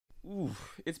Ooh,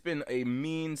 it's been a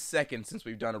mean second since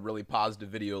we've done a really positive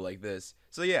video like this.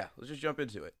 So yeah, let's just jump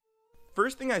into it.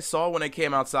 First thing I saw when I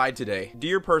came outside today,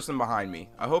 dear person behind me,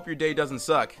 I hope your day doesn't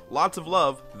suck. Lots of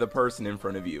love, the person in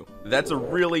front of you. That's a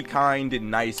really kind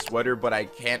and nice sweater, but I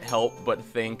can't help but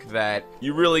think that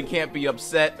you really can't be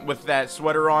upset with that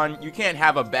sweater on. You can't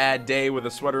have a bad day with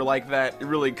a sweater like that. It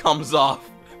really comes off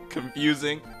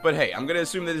confusing. But hey, I'm gonna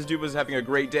assume that this dude was having a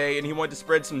great day and he wanted to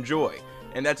spread some joy,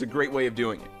 and that's a great way of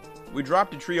doing it. We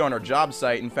dropped a tree on our job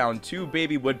site and found 2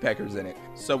 baby woodpeckers in it.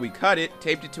 So we cut it,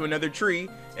 taped it to another tree,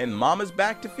 and mama's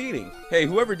back to feeding. Hey,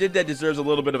 whoever did that deserves a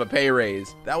little bit of a pay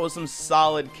raise. That was some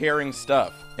solid, caring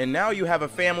stuff. And now you have a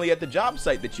family at the job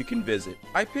site that you can visit.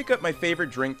 I pick up my favorite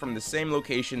drink from the same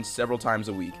location several times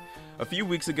a week. A few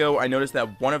weeks ago, I noticed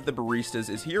that one of the baristas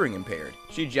is hearing impaired.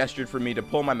 She gestured for me to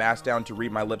pull my mask down to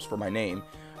read my lips for my name.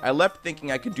 I left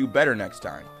thinking I could do better next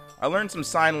time. I learned some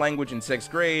sign language in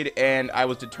 6th grade, and I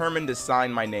was determined to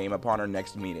sign my name upon our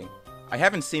next meeting. I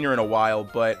haven't seen her in a while,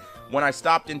 but when I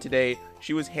stopped in today,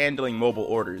 she was handling mobile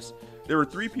orders. There were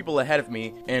 3 people ahead of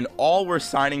me, and all were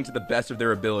signing to the best of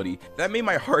their ability. That made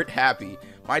my heart happy.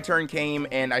 My turn came,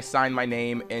 and I signed my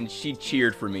name, and she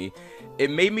cheered for me.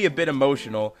 It made me a bit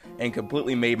emotional, and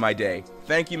completely made my day.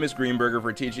 Thank you, Miss Greenberger,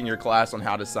 for teaching your class on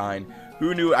how to sign.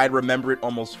 Who knew I'd remember it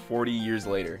almost 40 years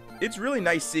later? It's really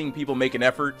nice seeing people make an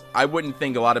effort. I wouldn't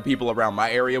think a lot of people around my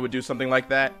area would do something like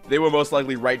that. They would most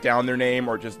likely write down their name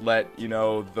or just let, the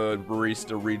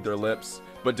barista read their lips.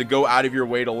 But to go out of your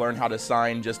way to learn how to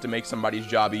sign just to make somebody's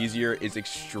job easier is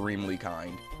extremely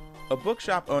kind. A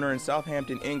bookshop owner in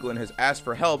Southampton, England has asked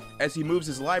for help as he moves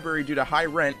his library due to high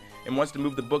rent and wants to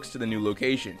move the books to the new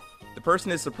location. The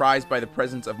person is surprised by the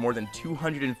presence of more than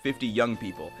 250 young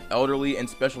people. Elderly and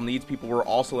special needs people were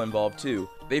also involved too.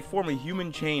 They form a human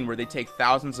chain where they take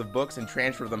thousands of books and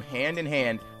transfer them hand in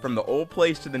hand from the old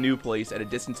place to the new place at a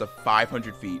distance of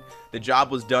 500 feet. The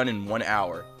job was done in 1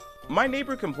 hour. My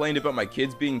neighbor complained about my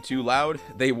kids being too loud.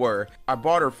 They were. I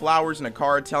bought her flowers and a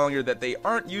card telling her that they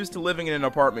aren't used to living in an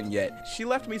apartment yet. She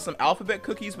left me some alphabet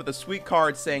cookies with a sweet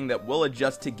card saying that we'll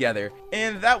adjust together,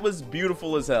 and that was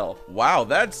beautiful as hell. Wow,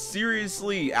 that's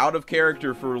seriously out of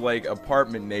character for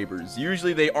apartment neighbors.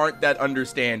 Usually they aren't that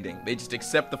understanding. They just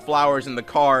accept the flowers and the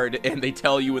card and they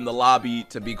tell you in the lobby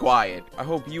to be quiet. I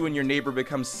hope you and your neighbor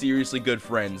become seriously good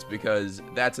friends because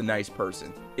that's a nice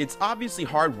person. It's obviously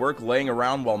hard work laying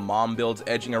around while mom builds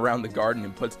edging around the garden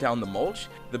and puts down the mulch.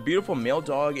 The beautiful male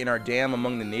dog in our dam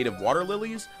among the native water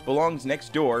lilies belongs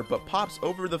next door, but pops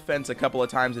over the fence a couple of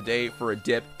times a day for a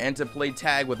dip and to play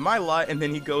tag with my lot, and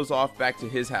then he goes off back to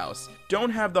his house.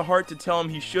 Don't have the heart to tell him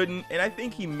he shouldn't, and I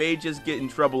think he may just get in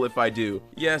trouble if I do.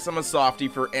 Yes, I'm a softie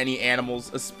for any animals,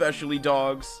 especially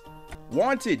dogs.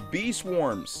 Wanted bee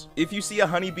swarms. If you see a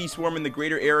honeybee swarm in the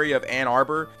greater area of Ann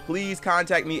Arbor, please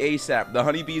contact me ASAP. The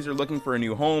honeybees are looking for a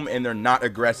new home and they're not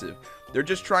aggressive. They're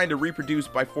just trying to reproduce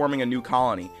by forming a new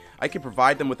colony. I can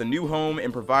provide them with a new home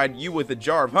and provide you with a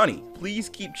jar of honey. Please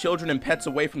keep children and pets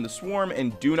away from the swarm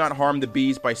and do not harm the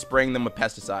bees by spraying them with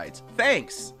pesticides.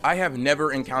 Thanks! I have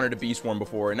never encountered a bee swarm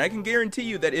before, and I can guarantee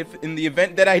you that if in the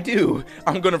event that I do,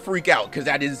 I'm gonna freak out because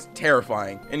that is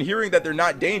terrifying. And hearing that they're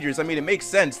not dangerous, I mean, it makes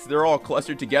sense. They're all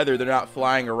clustered together. They're not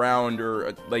flying around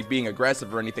or being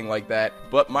aggressive or anything like that.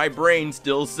 But my brain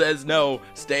still says no,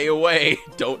 stay away,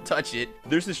 don't touch it.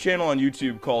 There's this channel on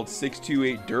YouTube called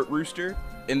 628 Dirt Rooster.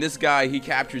 And this guy, he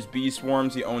captures bee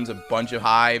swarms, he owns a bunch of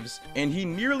hives, and he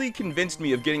nearly convinced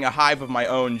me of getting a hive of my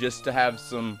own just to have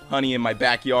some honey in my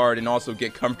backyard and also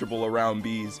get comfortable around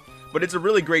bees. But it's a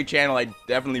really great channel. I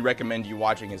definitely recommend you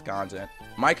watching his content.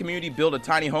 My community built a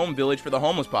tiny home village for the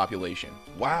homeless population.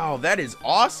 Wow, that is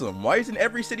awesome. Why isn't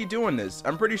every city doing this?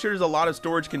 I'm pretty sure there's a lot of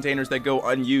storage containers that go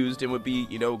unused and would be,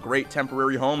 great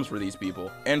temporary homes for these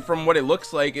people. And from what it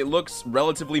looks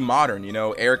relatively modern,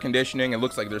 air conditioning, it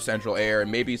looks like there's central air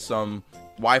and maybe some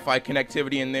Wi-Fi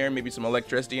connectivity in there, maybe some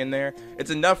electricity in there. It's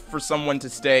enough for someone to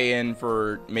stay in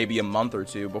for maybe a month or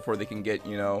two before they can get,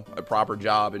 a proper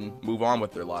job and move on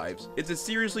with their lives. It's a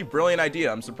seriously brilliant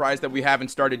idea. I'm surprised that we haven't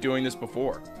started doing this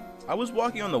before. I was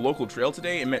walking on the local trail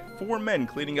today and met 4 men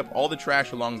cleaning up all the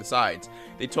trash along the sides.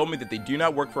 They told me that they do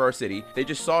not work for our city, they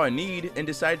just saw a need and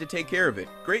decided to take care of it.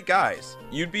 Great guys.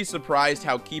 You'd be surprised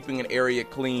how keeping an area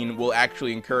clean will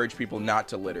actually encourage people not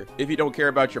to litter. If you don't care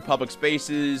about your public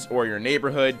spaces or your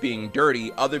neighborhood being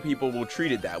dirty, other people will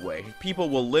treat it that way. People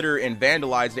will litter and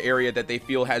vandalize the area that they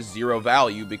feel has zero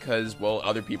value because, well,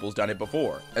 other people's done it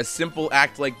before. A simple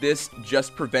act like this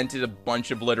just prevented a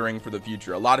bunch of littering for the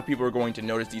future. A lot of people are going to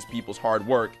notice these people's hard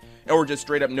work, or just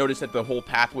straight up notice that the whole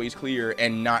pathway is clear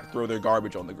and not throw their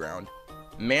garbage on the ground.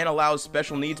 Man allows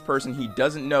special needs person he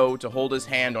doesn't know to hold his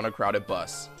hand on a crowded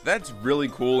bus. That's really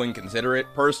cool and considerate.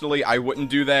 Personally, I wouldn't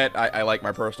do that. I like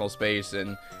my personal space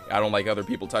and I don't like other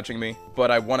people touching me.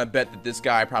 But I want to bet that this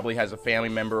guy probably has a family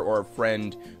member or a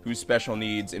friend who's special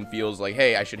needs and feels like,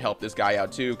 hey, I should help this guy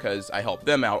out too because I help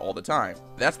them out all the time.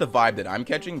 That's the vibe that I'm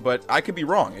catching, but I could be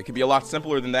wrong. It could be a lot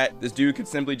simpler than that. This dude could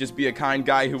simply just be a kind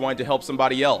guy who wanted to help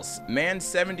somebody else. Man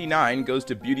 79 goes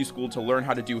to beauty school to learn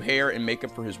how to do hair and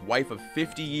makeup for his wife of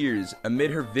 50 years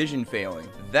amid her vision failing.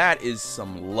 That is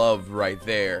some love right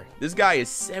there. This guy is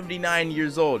 79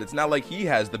 years old. It's not like he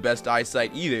has the best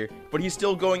eyesight either, but he's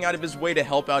still going out of his way to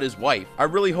help out his wife. I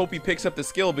really hope he picks up the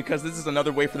skill because this is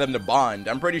another way for them to bond.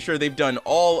 I'm pretty sure they've done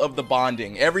all of the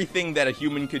bonding, everything that a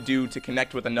human could do to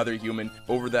connect with another human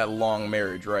over that long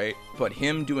marriage, right? But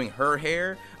him doing her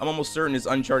hair, I'm almost certain is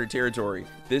uncharted territory.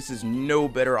 This is no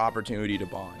better opportunity to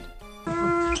bond.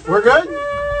 We're good?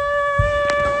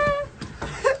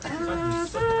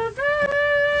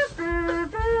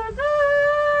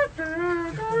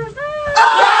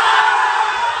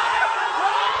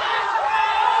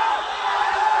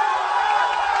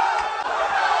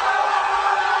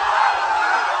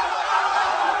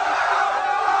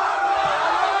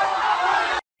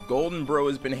 Golden Bro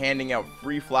has been handing out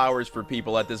free flowers for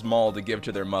people at this mall to give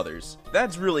to their mothers.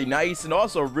 That's really nice and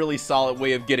also a really solid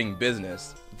way of getting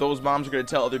business. Those moms are going to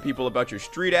tell other people about your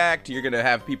street act, you're going to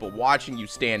have people watching you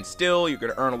stand still, you're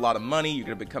going to earn a lot of money, you're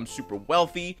going to become super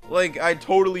wealthy. Like, I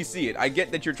totally see it. I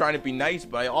get that you're trying to be nice,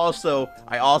 but I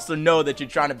also know that you're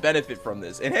trying to benefit from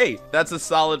this. And hey, that's a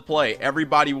solid play.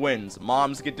 Everybody wins.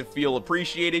 Moms get to feel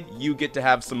appreciated, you get to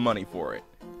have some money for it.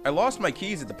 I lost my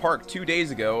keys at the park 2 days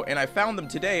ago, and I found them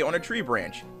today on a tree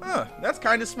branch. Huh, that's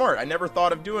kinda smart. I never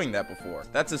thought of doing that before.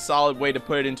 That's a solid way to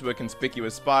put it into a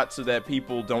conspicuous spot so that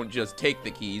people don't just take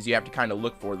the keys, you have to kinda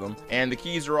look for them, and the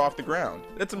keys are off the ground.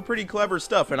 That's some pretty clever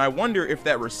stuff, and I wonder if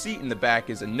that receipt in the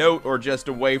back is a note or just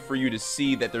a way for you to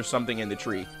see that there's something in the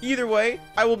tree. Either way,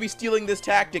 I will be stealing this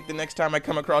tactic the next time I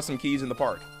come across some keys in the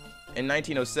park. In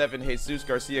 1907, Jesus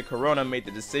Garcia Corona made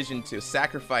the decision to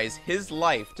sacrifice his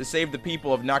life to save the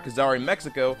people of Nacazari,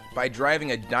 Mexico by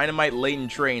driving a dynamite-laden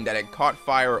train that had caught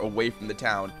fire away from the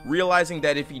town, realizing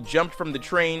that if he jumped from the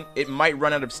train, it might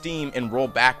run out of steam and roll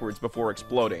backwards before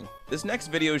exploding. This next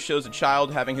video shows a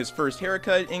child having his first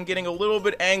haircut and getting a little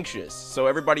bit anxious, so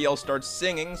everybody else starts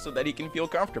singing so that he can feel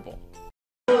comfortable.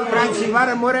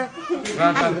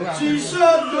 Ci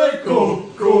sono due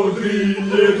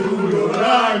coccodrilli duro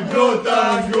rango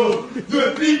tango,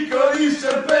 due piccoli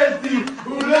serpenti,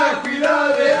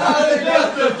 un'aquila reale,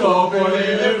 gatto e topo,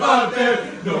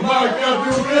 l'elefante, non manca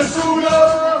più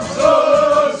nessuno,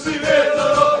 solo si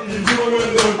vedono il uno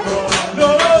e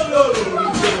l'altro.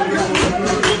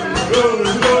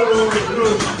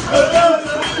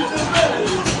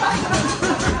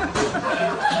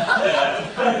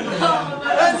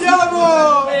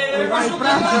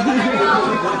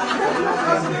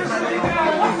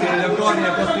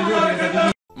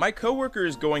 My coworker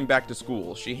is going back to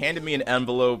school. She handed me an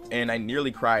envelope and I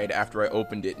nearly cried after I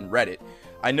opened it and read it.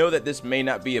 I know that this may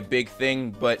not be a big thing,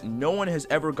 but no one has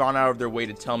ever gone out of their way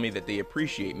to tell me that they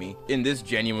appreciate me, in this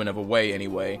genuine of a way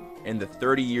anyway, in the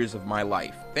 30 years of my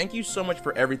life. Thank you so much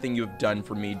for everything you have done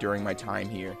for me during my time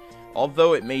here.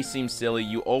 Although it may seem silly,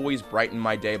 you always brighten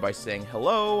my day by saying,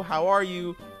 hello, how are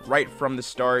you? Right from the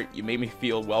start, you made me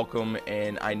feel welcome,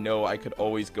 and I know I could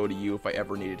always go to you if I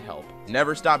ever needed help.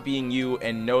 Never stop being you,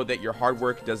 and know that your hard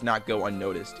work does not go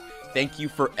unnoticed. Thank you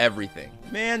for everything.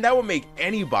 Man, that would make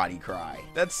anybody cry.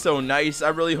 That's so nice. I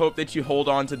really hope that you hold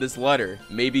on to this letter.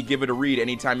 Maybe give it a read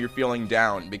anytime you're feeling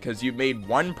down, because you've made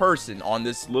one person on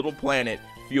this little planet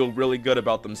feel really good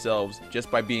about themselves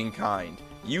just by being kind.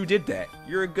 You did that.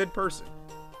 You're a good person.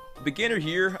 Beginner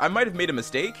here, I might have made a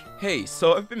mistake. Hey,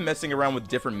 so I've been messing around with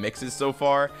different mixes so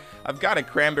far. I've got a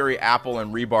cranberry apple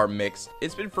and rhubarb mix.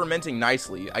 It's been fermenting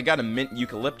nicely. I got a mint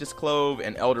eucalyptus clove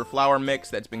and elderflower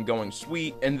mix that's been going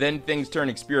sweet, and then things turn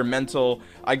experimental.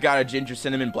 I got a ginger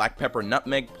cinnamon black pepper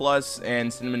nutmeg plus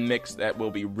and cinnamon mix that will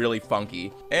be really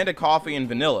funky, and a coffee and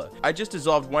vanilla. I just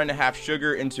dissolved 1.5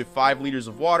 sugar into 5 liters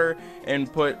of water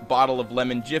and put bottle of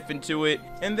lemon jif into it,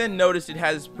 and then noticed it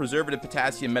has preservative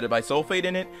potassium metabisulfate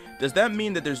in it. Does that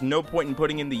mean that there's no point in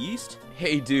putting in the yeast?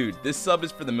 Hey dude, this sub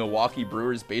is for the Milwaukee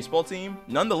Brewers baseball team.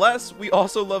 Nonetheless, we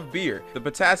also love beer. The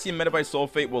potassium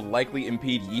metabisulfate will likely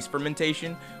impede yeast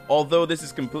fermentation. Although this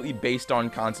is completely based on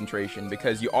concentration,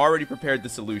 because you already prepared the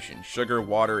solution, sugar,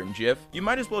 water, and Jif, you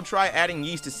might as well try adding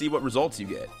yeast to see what results you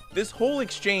get. This whole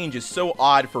exchange is so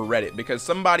odd for Reddit, because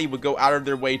somebody would go out of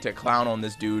their way to clown on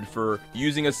this dude for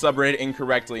using a subreddit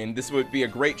incorrectly, and this would be a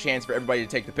great chance for everybody to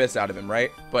take the piss out of him,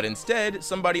 right? But instead,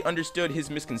 somebody understood his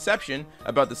misconception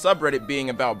about the subreddit being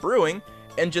about brewing,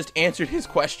 and just answered his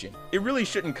question. It really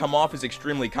shouldn't come off as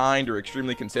extremely kind or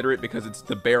extremely considerate because it's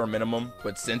the bare minimum,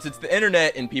 but since it's the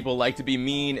internet and people like to be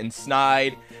mean and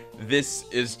snide, this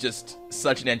is just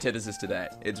such an antithesis to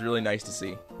that. It's really nice to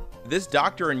see. This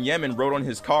doctor in Yemen wrote on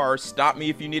his car, "Stop me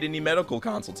if you need any medical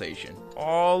consultation."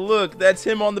 Oh look, that's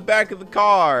him on the back of the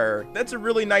car. That's a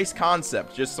really nice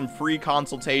concept, just some free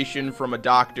consultation from a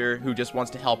doctor who just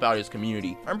wants to help out his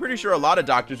community. I'm pretty sure a lot of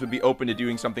doctors would be open to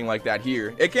doing something like that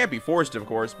here. It can't be forced, of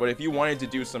course, but if you wanted to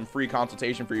do some free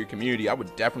consultation for your community, I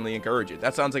would definitely encourage it.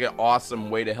 That sounds like an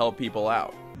awesome way to help people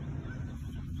out.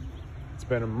 It's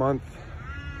been a month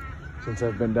since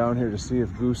I've been down here to see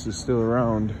if Goose is still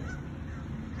around.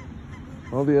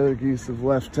 All the other geese have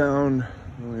left town,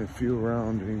 only a few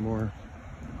around anymore.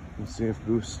 Let's see if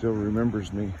Goose still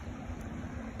remembers me.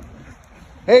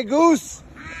 Hey Goose!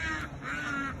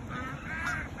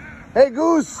 Hey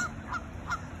Goose!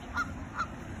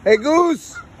 Hey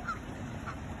Goose!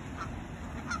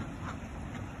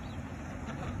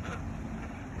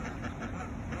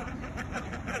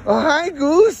 Oh, hi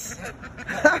Goose!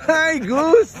 Hi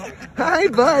Goose! Hi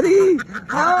buddy!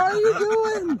 How are you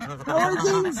doing? How are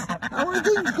things? How are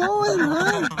things going,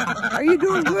 huh? Are you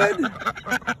doing good?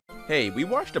 Hey, we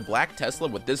watched a black Tesla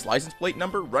with this license plate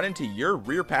number run into your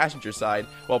rear passenger side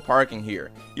while parking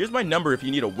here. Here's my number if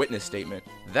you need a witness statement.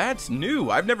 That's new.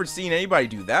 I've never seen anybody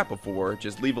do that before.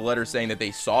 Just leave a letter saying that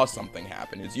they saw something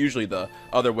happen. It's usually the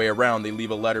other way around. They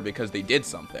leave a letter because they did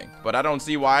something. But I don't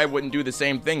see why I wouldn't do the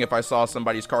same thing if I saw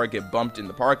somebody's car get bumped in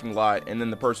the parking lot and then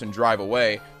the person drive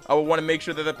away. I would want to make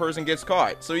sure that that person gets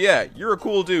caught. So yeah, you're a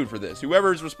cool dude for this.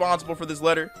 Whoever is responsible for this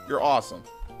letter, you're awesome.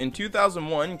 In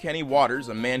 2001, Kenny Waters,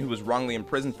 a man who was wrongly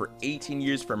imprisoned for 18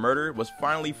 years for murder, was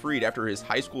finally freed after his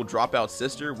high school dropout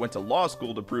sister went to law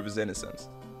school to prove his innocence.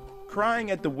 Crying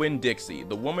at the Winn-Dixie,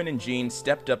 the woman in jeans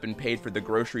stepped up and paid for the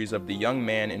groceries of the young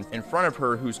man in front of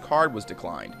her whose card was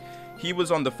declined. He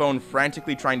was on the phone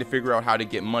frantically trying to figure out how to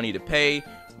get money to pay.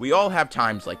 "We all have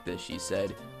times like this," she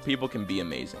said. "People can be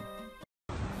amazing."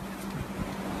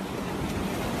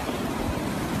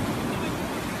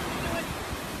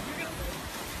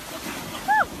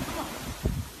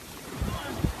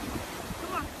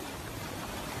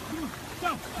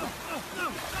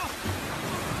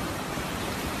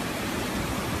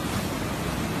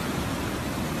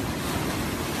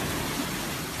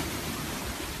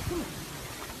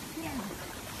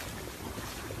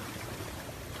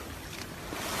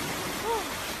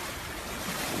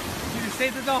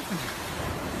 Save the dolphin.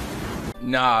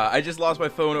 Nah, I just lost my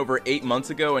phone over 8 months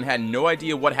ago and had no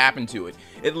idea what happened to it.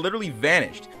 It literally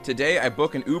vanished. Today I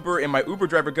book an Uber and my Uber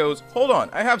driver goes, "Hold on,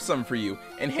 I have some for you,"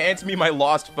 and hands me my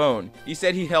lost phone. He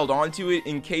said he held on to it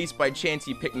in case by chance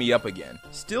he picked me up again.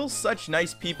 Still such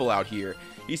nice people out here.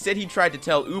 He said he tried to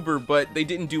tell Uber, but they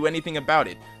didn't do anything about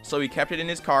it, so he kept it in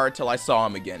his car till I saw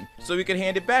him again, so he could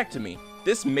hand it back to me.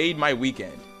 This made my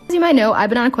weekend. As you might know, I've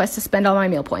been on a quest to spend all my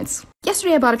meal points.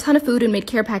 Yesterday I bought a ton of food and made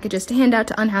care packages to hand out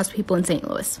to unhoused people in St.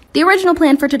 Louis. The original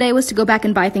plan for today was to go back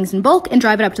and buy things in bulk and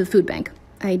drive it up to the food bank.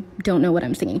 I don't know what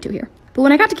I'm singing to here. But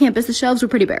when I got to campus, the shelves were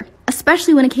pretty bare,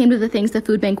 especially when it came to the things the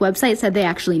food bank website said they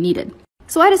actually needed.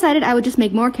 So I decided I would just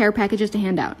make more care packages to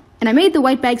hand out. And I made the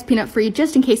white bags peanut-free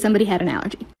just in case somebody had an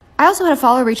allergy. I also had a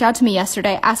follower reach out to me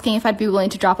yesterday asking if I'd be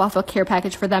willing to drop off a care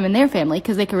package for them and their family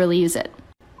because they could really use it.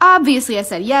 Obviously I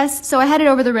said yes, so I headed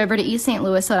over the river to East St.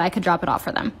 Louis so that I could drop it off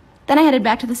for them. Then I headed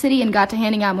back to the city and got to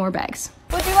handing out more bags.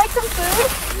 Would you like some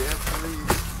food? Yes,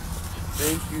 please.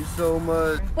 Thank you so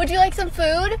much. Would you like some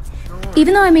food?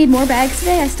 Even though I made more bags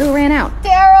today, I still ran out.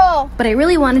 Daryl! But I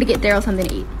really wanted to get Daryl something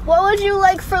to eat. What would you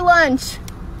like for lunch?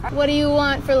 What do you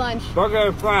want for lunch? Burger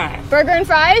and fries. Burger and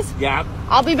fries? Yep.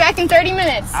 I'll be back in 30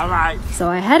 minutes. All right. So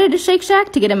I headed to Shake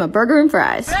Shack to get him a burger and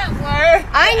fries.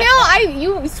 I know,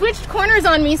 you switched corners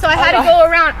on me, so I had to go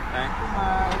around.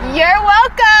 You're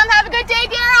welcome. Have a good day,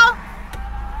 Daryl.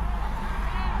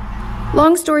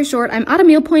 Long story short, I'm out of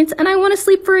meal points and I want to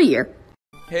sleep for a year.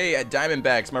 Hey, at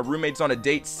Diamondbacks, my roommate's on a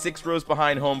date 6 rows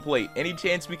behind home plate. Any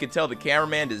chance we could tell the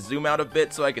cameraman to zoom out a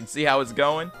bit so I can see how it's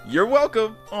going? You're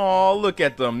welcome. Aw, look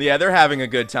at them. Yeah, they're having a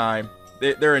good time.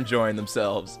 They're enjoying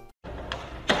themselves.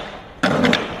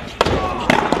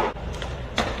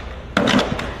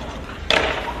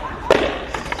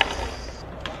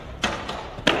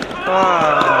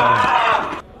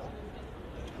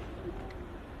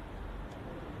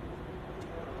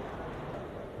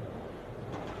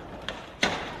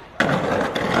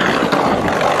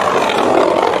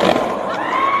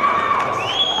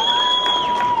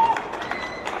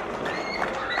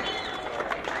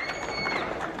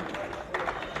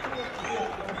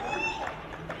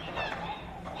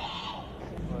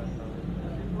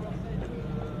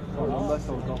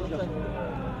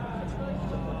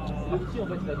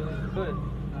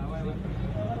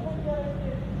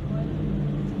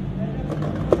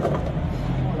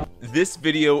 This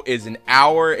video is an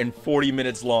hour and 40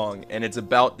 minutes long, and it's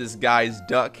about this guy's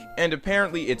duck, and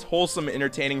apparently it's wholesome and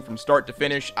entertaining from start to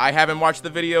finish. I haven't watched the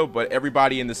video, but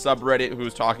everybody in the subreddit who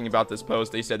was talking about this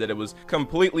post, they said that it was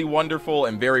completely wonderful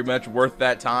and very much worth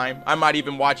that time. I might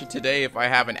even watch it today if I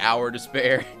have an hour to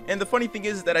spare. And the funny thing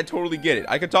is that I totally get it.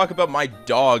 I could talk about my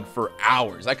dog for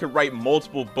hours. I could write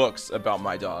multiple books about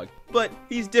my dog. But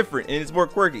he's different and it's more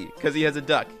quirky because he has a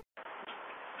duck.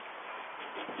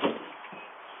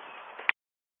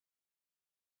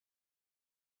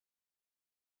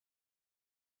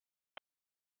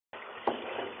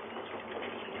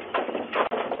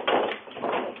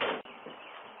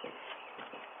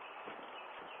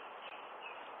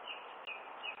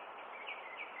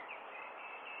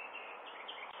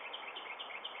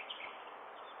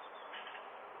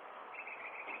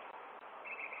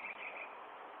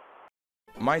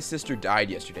 My sister died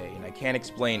yesterday, and I can't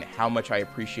explain how much I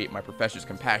appreciate my professor's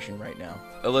compassion right now.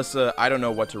 Alyssa, I don't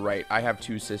know what to write. I have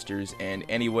 2 sisters, and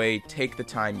anyway, take the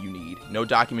time you need. No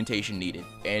documentation needed.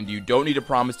 And you don't need to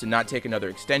promise to not take another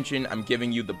extension. I'm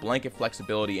giving you the blanket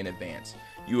flexibility in advance.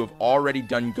 You have already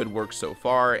done good work so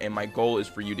far, and my goal is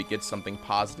for you to get something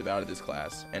positive out of this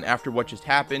class. And after what just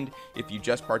happened, if you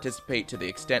just participate to the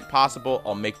extent possible,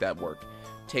 I'll make that work.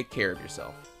 Take care of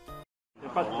yourself.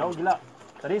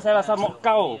 Tadi saya rasa mau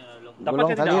kau.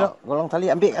 Golong tali, golong tali,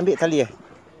 ambil tali.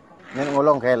 Jangan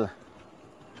golong Kel.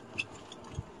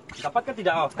 Dapat ke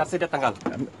tidak? Kasih dia tanggal.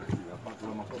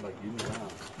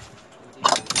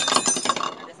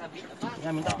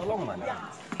 Ya minta tolong mana?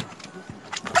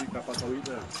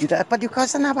 Tidak dapat di kau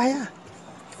sana bahaya.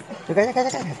 Jaga.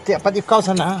 Tidak dapat di kau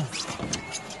sana.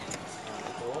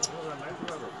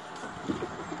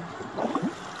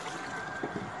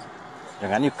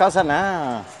 Jangan di kau sana.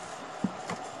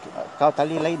 Kau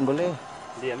tali lain boleh.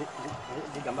 Dia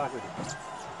gambar aku.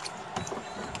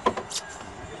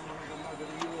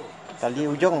 Tali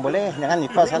ujung boleh, jangan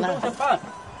lepas sana.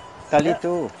 Tali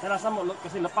tu. Saya rasa mau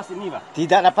kasih lepas ini, Pak.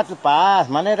 Tidak dapat lepas.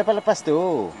 Mana dapat lepas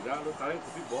tu?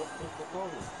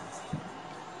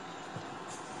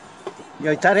 Yo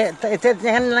tarik,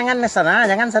 jangan sana,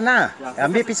 jangan sana.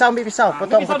 Ambil pisau,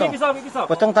 potong.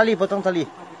 Potong tali. Potong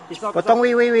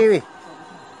wi.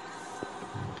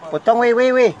 Potong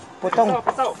wi. Potong.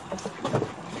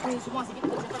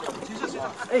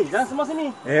 Jangan semua sini.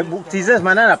 Scissors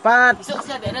mana dapat? Pisau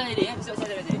saya ada ni dia. Pisau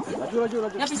saya ada ni. Laju.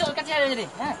 Yang pisau dekat saya ada ni.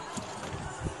 Ha.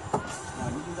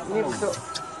 Ini pisau.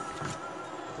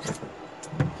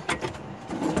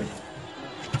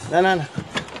 Nah.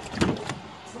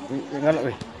 Ngalok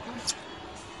weh.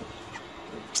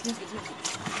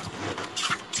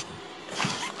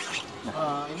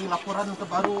 Ini laporan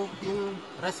terbaru tim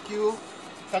rescue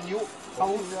Kanyu.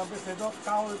 Kau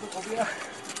itu kopiah.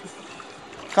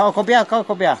 Kau kopiah. Itu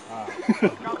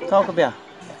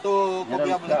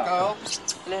kopiah boleh kau.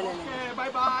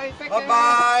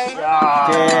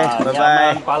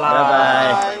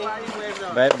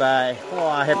 Bye-bye.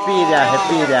 Wah, happy dia.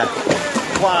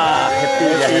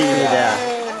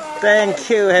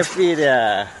 Thank you, happy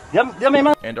dia.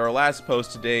 And our last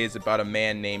post today is about a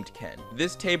man named Ken.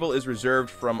 This table is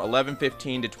reserved from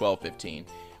 11:15 to 12:15.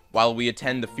 While we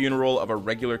attend the funeral of a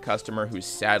regular customer who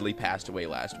sadly passed away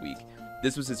last week.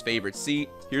 This was his favorite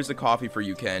seat. Here's the coffee for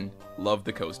you, Ken. Love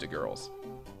the Costa Girls.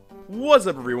 What's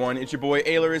up, everyone? It's your boy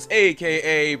Ailurus,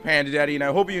 aka Panda Daddy, and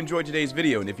I hope you enjoyed today's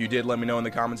video. And if you did, let me know in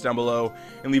the comments down below,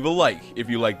 and leave a like if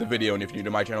you liked the video. And if you're new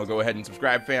to my channel, go ahead and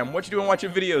subscribe, fam. What you doing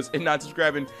watching videos and not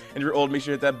subscribing? And if you're old, make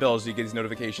sure to hit that bell so you get these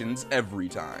notifications every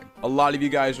time. A lot of you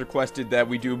guys requested that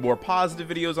we do more positive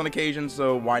videos on occasion,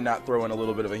 so why not throw in a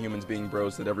little bit of a Humans Being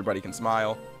Bros so that everybody can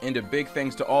smile? And a big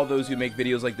thanks to all those who make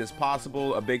videos like this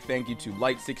possible. A big thank you to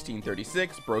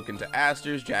Light1636, Broken to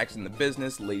Asters, Jackson the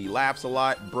Business, Lady Laughs a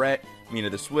Lot, Brett, Mina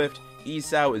the Swift,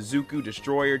 Esau, Izuku,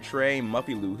 Destroyer, Trey,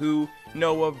 Muffy Luhu,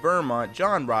 Noah, Vermont,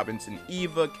 John Robinson,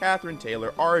 Eva, Catherine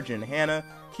Taylor, Arjun, Hannah,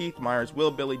 Keith Myers,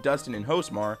 Will Billy, Dustin, and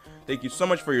Hostmar. Thank you so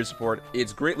much for your support.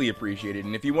 It's greatly appreciated.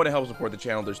 And if you want to help support the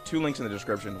channel, there's 2 links in the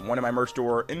description, one in my merch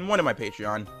store and one in my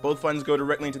Patreon. Both funds go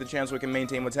directly into the channel so we can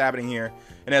maintain what's happening here.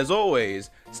 And as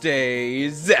always, stay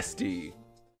zesty.